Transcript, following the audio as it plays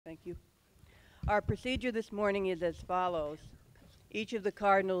Thank you. Our procedure this morning is as follows. Each of the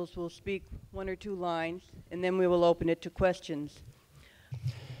cardinals will speak 1 or 2 lines, and then we will open it to questions.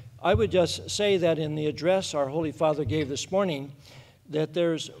 I would just say that in the address our Holy Father gave this morning, that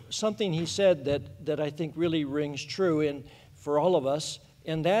there's something he said that I think really rings true for all of us,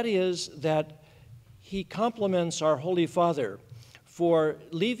 and that is that he compliments our Holy Father for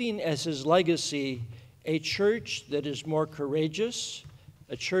leaving as his legacy a church that is more courageous,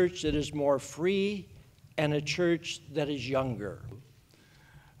 a church that is more free, and a church that is younger.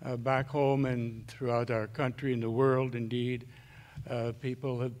 Back home and throughout our country and the world, indeed,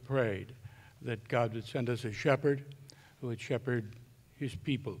 people have prayed that God would send us a shepherd who would shepherd his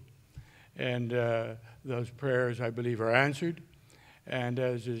people. And those prayers, I believe, are answered. And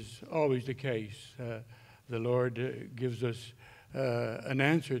as is always the case, the Lord gives us an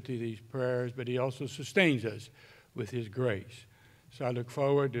answer to these prayers, but he also sustains us with his grace. So I look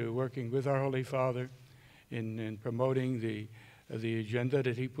forward to working with our Holy Father in promoting the agenda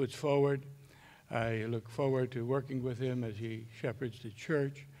that he puts forward. I look forward to working with him as he shepherds the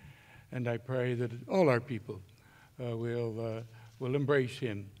church, and I pray that all our people will embrace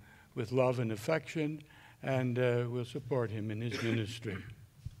him with love and affection, and will support him in his ministry.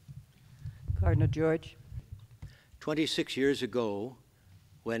 Cardinal George. 26 years ago,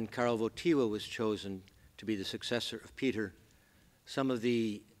 when Karol Wojtyła was chosen to be the successor of Peter, some of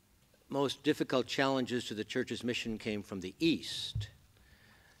the most difficult challenges to the church's mission came from the East.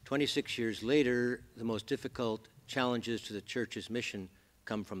 26 years later, the most difficult challenges to the church's mission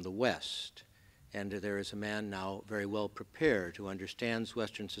come from the West. And there is a man now very well prepared who understands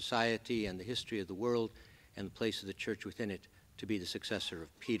Western society and the history of the world and the place of the church within it to be the successor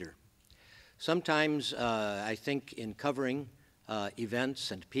of Peter. Sometimes I think in covering events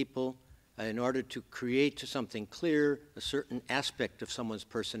and people, in order to create something clear, a certain aspect of someone's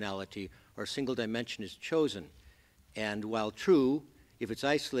personality or a single dimension is chosen. And while true, if it's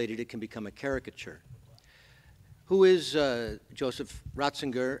isolated, it can become a caricature. Who is Joseph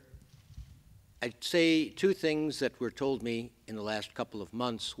Ratzinger? I'd say 2 things that were told me in the last couple of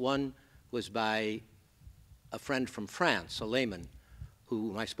months. One was by a friend from France, a layman,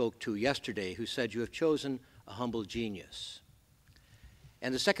 whom I spoke to yesterday, who said, "You have chosen a humble genius."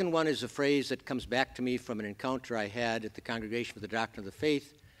 And the second one is a phrase that comes back to me from an encounter I had at the Congregation for the Doctrine of the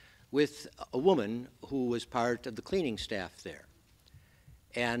Faith with a woman who was part of the cleaning staff there.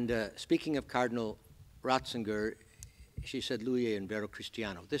 And speaking of Cardinal Ratzinger, she said, "Lui è un vero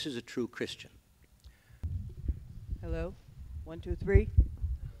cristiano." This is a true Christian. Hello? 1, 2, 3.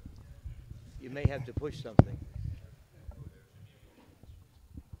 You may have to push something.